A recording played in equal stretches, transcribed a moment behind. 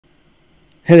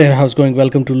Hey there, how's it going?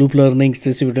 Welcome to Looplearnings.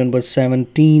 This is video number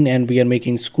 17 and we are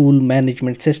making school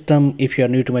management system. If you are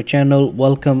new to my channel,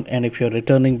 welcome, and if you're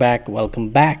returning back, welcome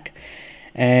back.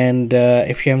 And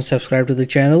if you haven't subscribed to the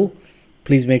channel,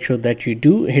 please make sure that you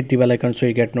do hit the bell icon so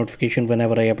you get notification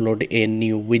whenever I upload a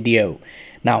new video.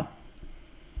 Now,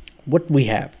 what we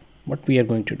are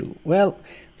going to do, well,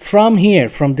 from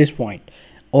this point,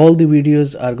 all the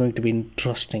videos are going to be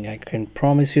interesting. I can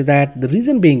promise you that. The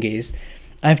reason being is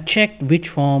I've checked which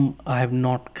form I have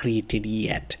not created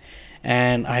yet,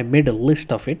 and I made a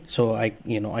list of it so I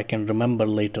can remember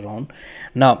later on.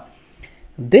 Now,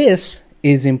 this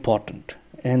is important,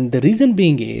 and the reason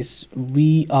being is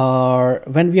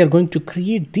when we are going to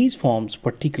create these forms,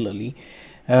 particularly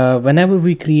whenever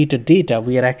we create a data,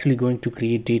 we are actually going to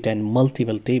create data in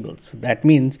multiple tables. That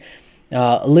means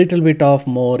a little bit of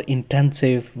more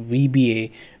intensive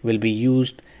VBA will be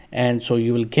used, and so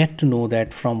you will get to know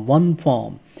that from one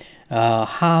form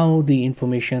how the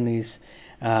information is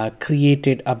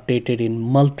created, updated in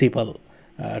multiple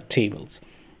tables.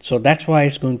 So that's why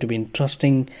it's going to be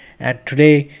interesting. And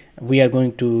today we are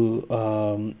going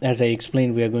to, as I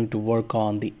explained, we are going to work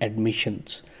on the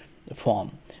admissions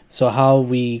form. So how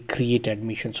we create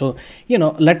admission. So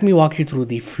let me walk you through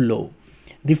the flow.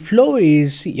 The flow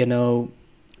is,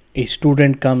 a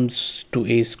student comes to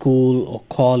a school or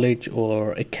college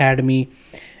or academy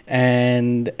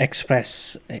and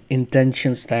express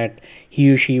intentions that he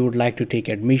or she would like to take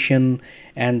admission,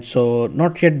 and so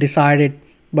not yet decided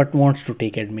but wants to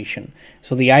take admission.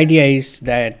 So the idea is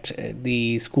that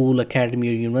the school, academy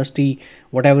or university,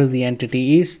 whatever the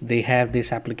entity is, they have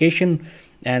this application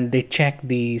and they check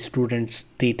the student's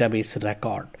database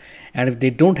record. And if they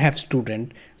don't have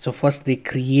student, so first they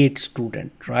create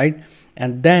student, right?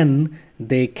 And then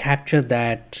they capture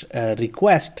that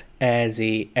request as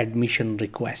a admission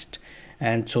request.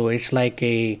 And so it's like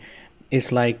capturing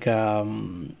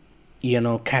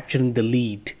the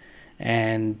lead,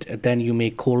 and then you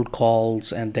make cold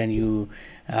calls, and then you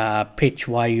pitch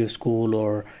why your school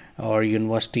or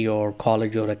university or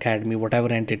college or academy,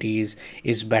 whatever entity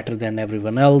is better than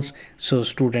everyone else, so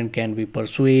student can be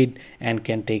persuaded and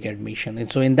can take admission.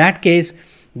 And so in that case,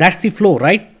 that's the flow,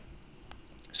 right?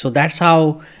 So that's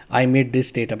how I made this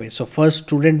database. So first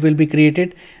student will be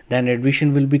created, then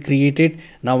admission will be created.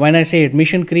 Now when I say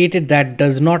admission created, that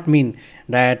does not mean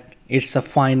that it's a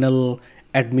final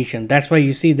admission. That's why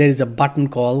you see there is a button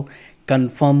called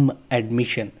confirm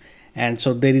admission, and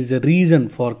so there is a reason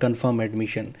for confirm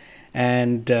admission,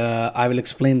 and I will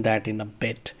explain that in a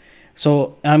bit.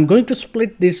 So I'm going to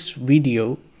split this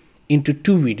video into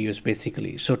two videos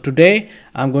basically. So today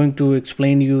I'm going to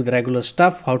explain you the regular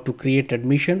stuff, how to create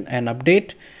admission and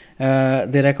update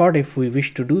the record if we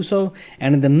wish to do so,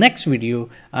 and in the next video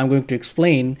I'm going to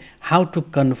explain how to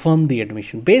confirm the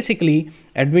admission. Basically,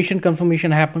 admission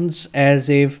confirmation happens as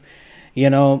if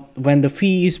when the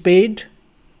fee is paid,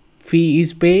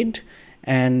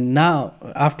 and now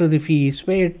after the fee is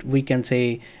paid, we can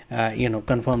say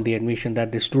confirm the admission,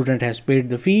 that the student has paid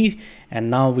the fee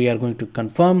and now we are going to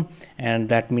confirm, and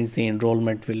that means the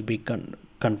enrollment will be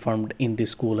confirmed in the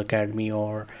school, academy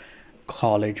or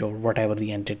college or whatever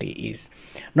the entity is.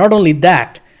 Not only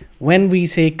that, when we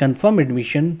say confirm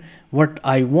admission, what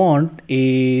I want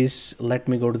is, let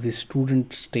me go to the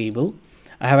students table.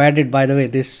 I have added, by the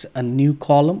way, a new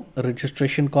column, a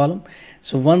registration column.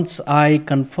 So once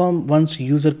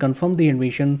user confirm the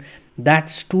admission, that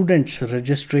student's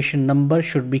registration number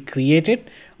should be created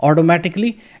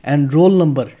automatically, and roll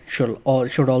number should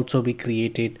also be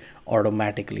created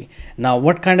automatically. Now,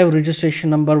 what kind of registration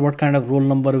number, what kind of roll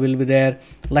number will be there?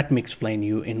 Let me explain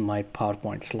you in my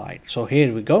PowerPoint slide. So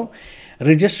here we go.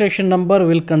 Registration number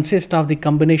will consist of the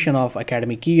combination of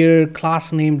academic year,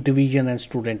 class name, division, and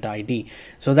student ID.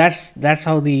 So that's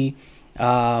how the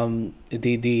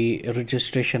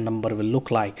registration number will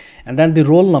look like. And then the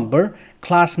roll number,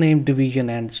 class name, division,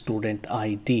 and student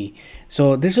ID.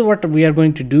 So this is what we are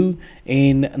going to do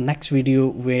in next video,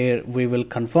 where we will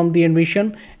confirm the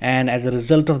admission, and as a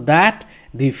result of that,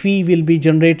 the fee will be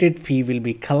generated, fee will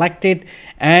be collected,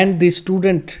 and the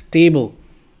student table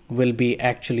will be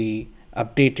actually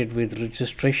updated with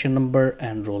registration number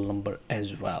and roll number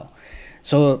as well.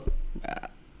 So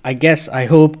I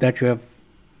hope that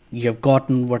you have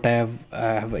gotten what I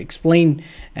have explained,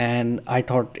 and I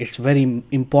thought it's very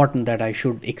important that I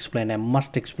should explain. I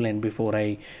must explain before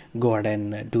I go ahead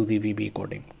and do the VB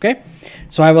coding. Okay,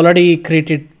 so I've already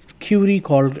created query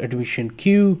called admission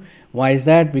queue. Why is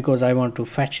that? Because I want to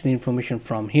fetch the information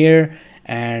from here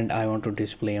and I want to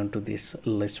display onto this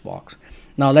list box.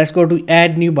 Now let's go to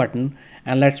add new button,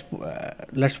 and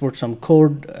let's put some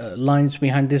code lines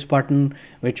behind this button,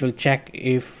 which will check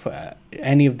if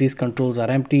any of these controls are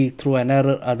empty, throw an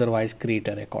error, otherwise create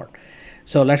a record.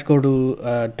 So let's go to ...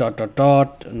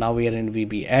 Now we are in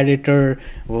VB editor.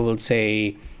 We will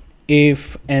say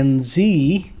if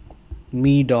nz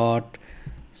me dot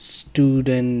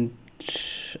student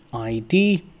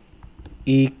id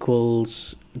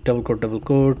equals double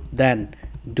quote, then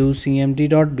do cmd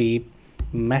dot beep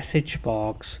message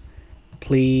box,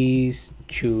 please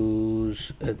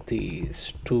choose the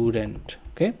student.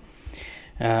 Okay.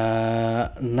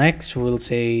 Next we'll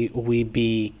say we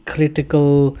be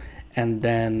critical and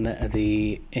then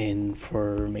the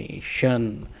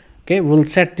information. Okay, we'll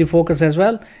set the focus as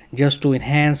well, just to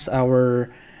enhance our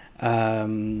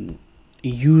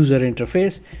user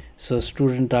interface. So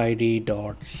student id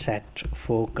dot set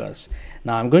focus.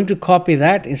 Now I'm going to copy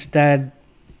that instead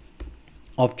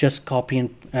of just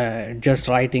copying, just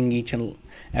writing each and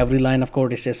every line of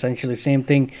code. Is essentially the same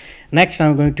thing. Next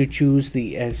I'm going to choose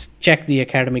the check the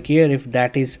academic year if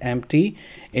that is empty.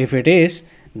 If it is,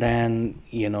 then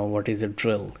you know what is the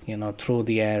drill, you know, throw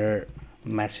the error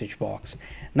message box.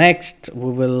 Next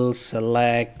we will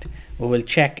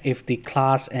check if the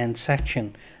class and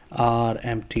section are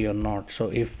empty or not. So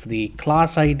if the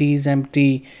class ID is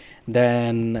empty,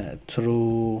 then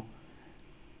through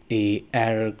a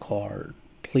error called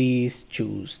please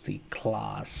choose the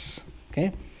class.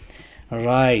 Okay,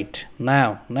 right.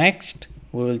 Now next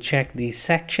we will check the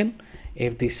section.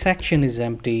 If the section is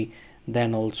empty,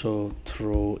 then also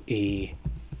throw a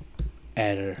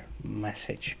error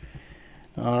message.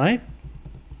 All right,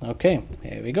 okay,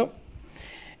 here we go.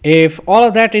 If all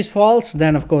of that is false,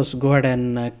 then of course go ahead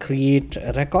and create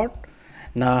a record.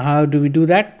 Now how do we do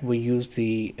that? We use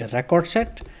the record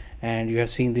set, and you have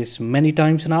seen this many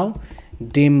times now.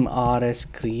 Dim rs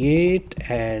create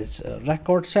as a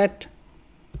record set.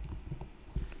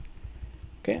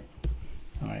 Okay,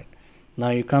 all right, now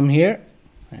you come here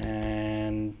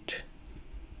and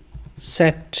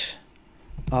set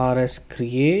rs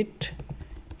create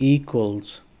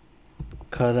equals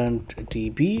current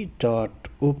db dot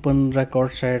open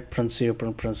record set parenthesis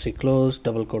open parenthesis close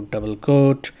double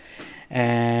quote,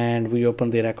 and we open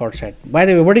the record set. By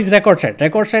the way, what is record set?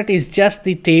 Record set is just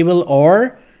the table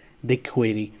or the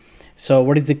query. So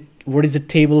what is the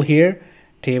table here?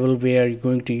 Table where you're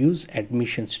going to use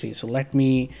admissions tree. So let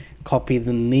me copy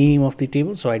the name of the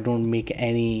table so I don't make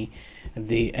any of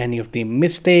the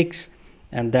mistakes,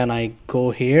 and then I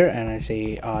go here and I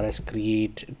say rs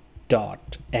create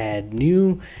dot add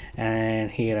new, and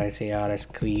here I say rs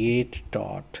create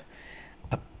dot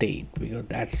update, because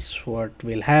that's what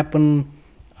will happen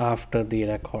after the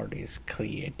record is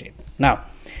created. Now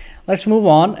let's move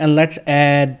on and let's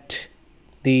add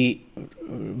the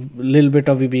little bit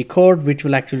of VB code which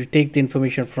will actually take the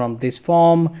information from this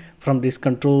form, from these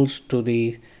controls to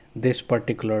this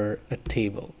particular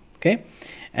table. Okay,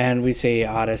 and we say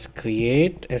rs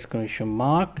create exclamation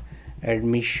mark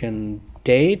admission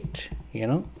date. You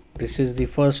know, this is the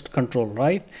first control,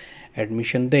 right?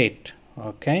 Admission date.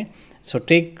 Okay, so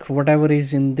take whatever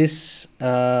is in this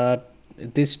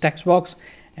this text box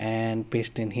and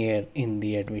paste in here in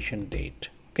the admission date.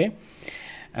 Okay,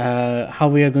 how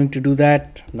we are going to do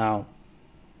that now?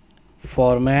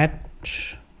 Format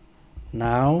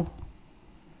now,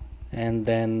 and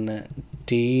then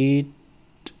date,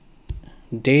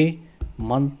 day,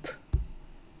 month,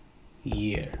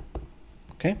 year.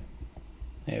 Okay,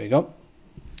 there we go.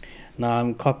 Now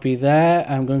I'm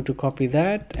going to copy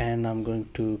that and I'm going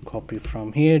to copy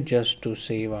from here just to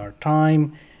save our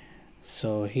time.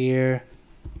 So here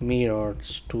mirror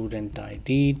student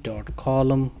id dot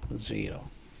column 0.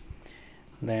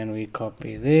 Then we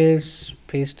copy this,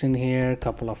 paste in here a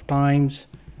couple of times.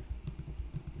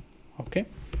 Okay,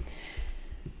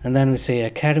 and then we say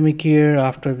academic year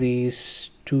after the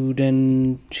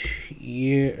student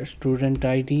year, student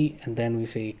id, and then we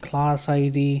say class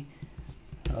id.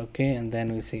 Okay, and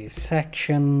then we say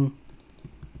section.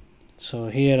 So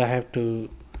here I have to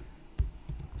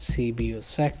CBO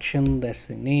section, that's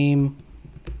the name.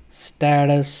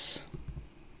 Status.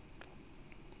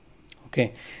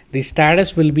 Okay, the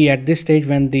status will be at this stage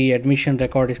when the admission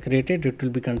record is created, it will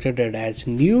be considered as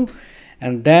new,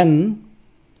 and then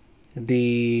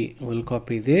we'll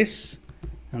copy this,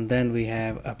 and then we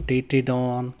have updated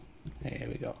on. There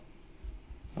we go.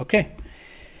 Okay,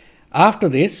 after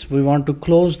this we want to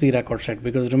close the record set,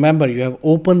 because remember you have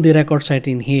opened the record set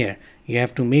in here. You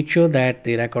have to make sure that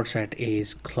the record set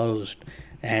is closed.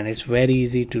 and it's very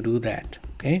easy to do that.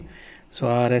 Okay, so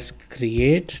rs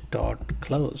create dot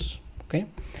close. Okay,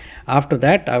 after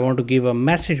that I want to give a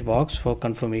message box for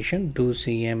confirmation. Do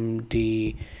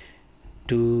cmd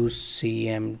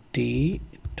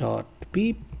dot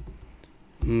beep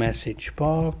message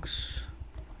box,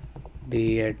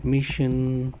 the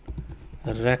admission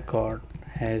record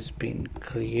has been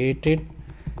created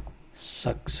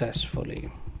successfully.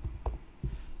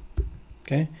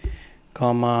 Okay,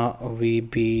 comma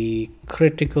vb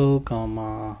critical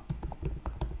comma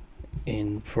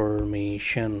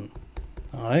information.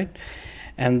 All right,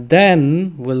 and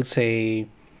then we'll say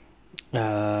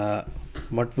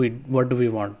what do we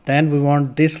want? Then we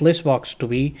want this list box to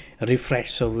be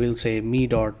refreshed, so we'll say me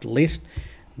dot list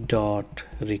dot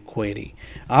requery.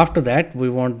 After that we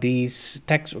want these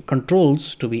text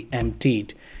controls to be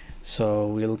emptied, so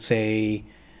we'll say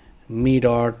me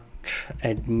dot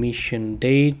admission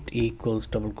date equals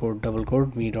double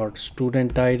quote me dot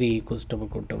student id equals double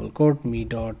quote me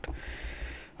dot,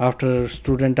 after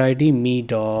student id, me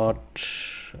dot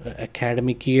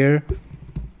academic year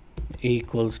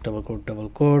equals double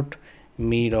quote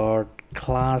me dot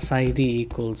class id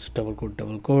equals double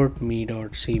quote me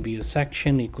dot cbu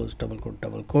section equals double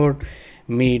quote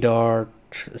me dot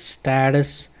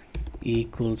status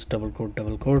equals double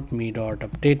quote me dot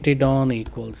updated on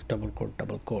equals double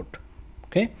quote.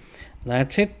 Okay,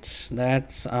 that's it.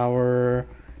 That's our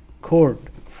code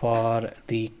for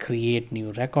the create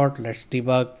new record. Let's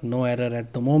debug. No error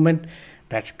at the moment.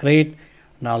 That's great.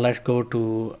 Now let's go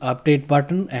to update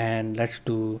button and let's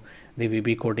do the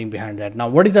VB coding behind that. Now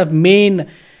what is the main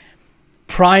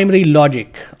primary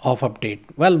logic of update?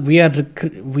 Well, we are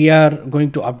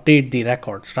going to update the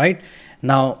records, right?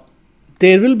 Now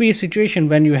there will be a situation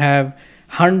when you have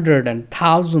hundreds and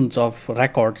thousands of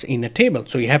records in a table,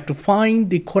 so you have to find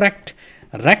the correct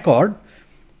record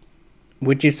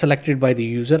which is selected by the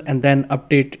user and then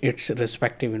update its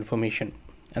respective information,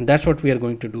 and that's what we are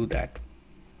going to do that.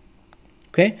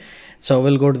 Okay, so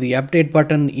we'll go to the update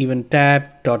button, event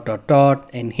tab, dot,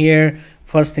 and here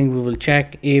first thing we will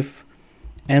check if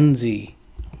nz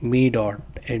me dot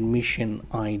admission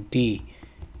id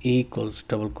equals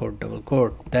double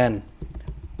quote, then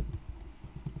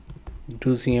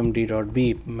do cmd dot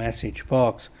beep message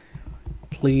box,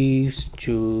 please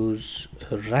choose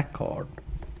record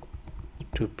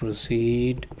to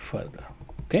proceed further.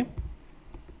 Okay,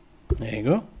 there you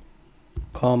go,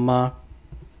 comma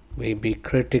will be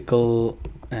critical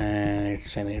and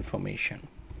it's an information.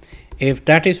 If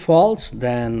that is false,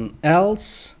 then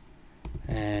else,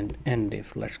 and end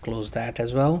if. Let's close that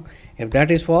as well. If that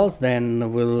is false,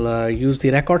 then we'll use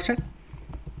the record set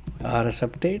rs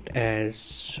update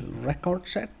as record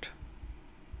set.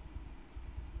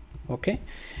 Okay,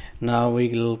 now we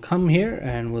will come here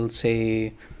and we'll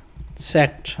say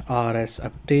set rs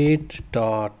update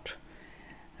dot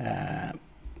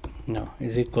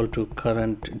is equal to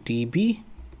current db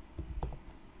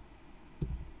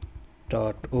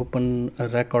dot open a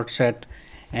record set.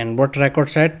 And what record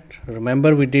set?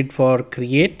 Remember we did for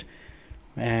create,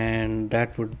 and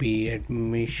that would be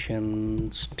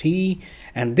admissions t,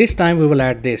 and this time we will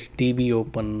add this db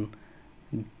open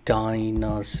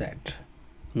dynaset.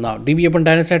 Now db open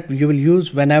dynaset you will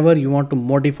use whenever you want to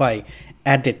modify,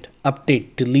 edit,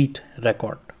 update, delete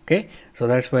record. Okay, so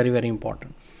that's very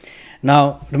important.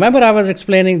 Now remember I was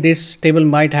explaining this table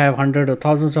might have hundreds or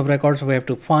thousands of records, so we have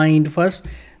to find first.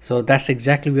 So that's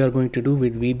exactly we are going to do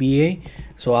with VBA.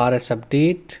 So rs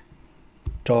update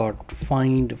dot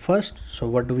find first. So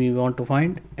what do we want to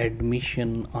find?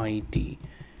 Admission ID.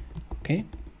 Okay,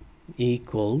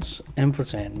 equals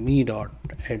ampersand me dot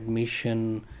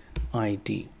admission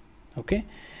ID. Okay,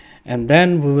 and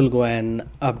then we will go and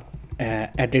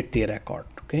edit the record.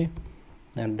 Okay,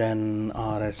 and then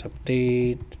rs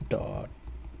update dot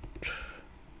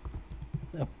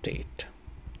update.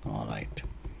 All right,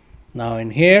 now in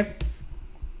here,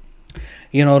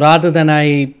 rather than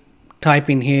I type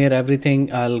in here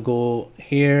everything, I'll go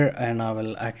here and I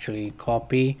will actually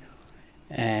copy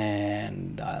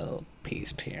and I'll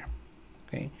paste here.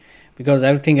 Okay, because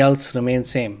everything else remains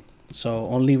same, so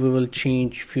only we will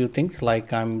change few things,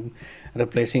 like I'm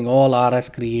replacing all rs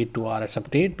create to rs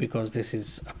update because this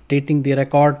is updating the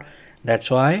record. That's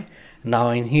why now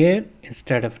in here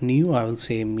instead of new I will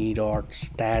say me dot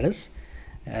status.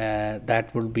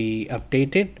 That would be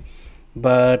updated,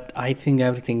 but I think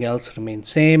everything else remains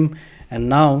same. And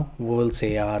now we will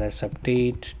say rs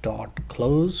update dot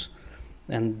close,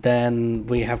 and then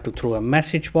we have to throw a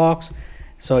message box.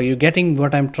 So you're getting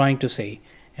what I'm trying to say.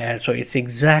 So it's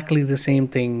exactly the same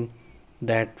thing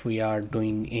that we are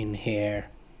doing in here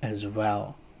as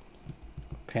well.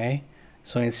 Okay,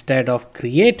 So instead of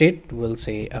created, we'll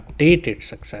say updated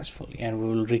successfully, and we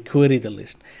will requery the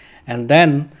list. And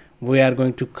then we are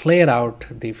going to clear out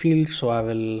the field. So I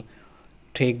will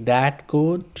take that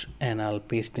code and I'll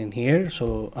paste in here.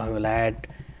 So I will add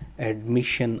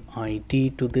admission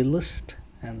ID to the list,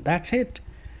 and that's it.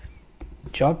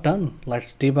 Job done.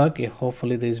 Let's debug.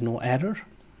 Hopefully there is no error.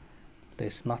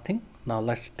 There's nothing. Now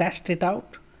let's test it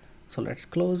out. So let's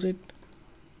close it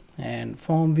and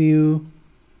form view.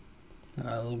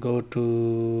 I'll go to,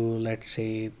 let's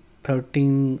say,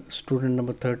 13, student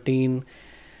number 13.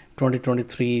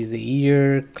 2023 is the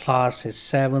year, class is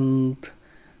 7th,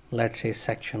 let's say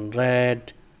section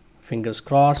red, fingers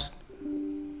crossed.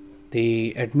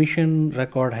 The admission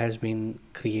record has been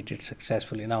created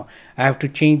successfully. Now I have to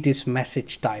change this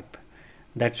message type.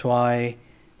 That's why,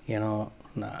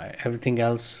 everything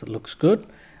else looks good.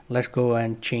 Let's go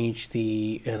and change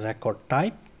the record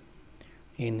type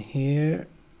in here.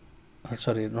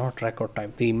 Sorry, not record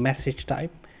type, the message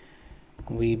type,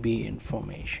 VB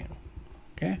information.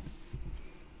 Okay,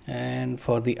 and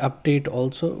for the update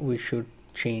also we should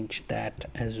change that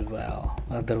as well,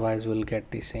 otherwise we'll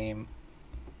get the same.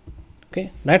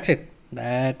 Okay, that's it.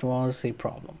 That was the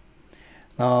problem.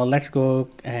 Now let's go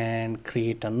and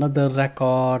create another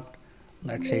record.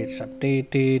 Let's say it's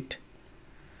updated.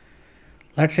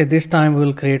 Let's say this time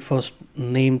we'll create for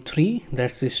name 3,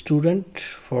 that's the student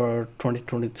for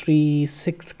 2023,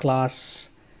 6th class,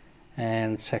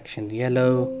 and section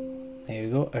yellow. There you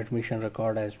go, admission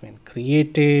record has been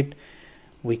created.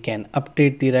 We can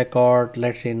update the record,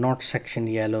 let's say not section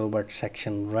yellow but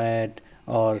section red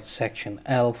or section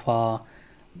alpha.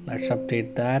 Let's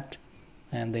update that,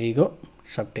 and there you go,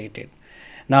 it's updated.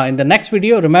 Now in the next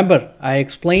video, remember I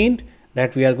explained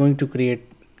that we are going to create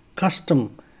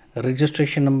custom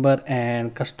registration number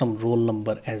and custom roll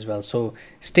number as well. So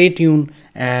stay tuned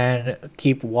and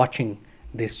keep watching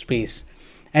this space.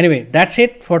 Anyway, that's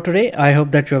it for today. I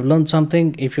hope that you have learned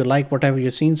something. If you like whatever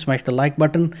you've seen, smash the like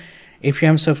button. If you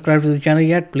haven't subscribed to the channel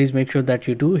yet, please make sure that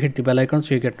you do. Hit the bell icon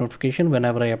so you get notification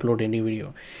whenever I upload any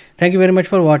video. Thank you very much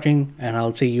for watching, and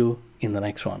I'll see you in the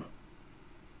next one.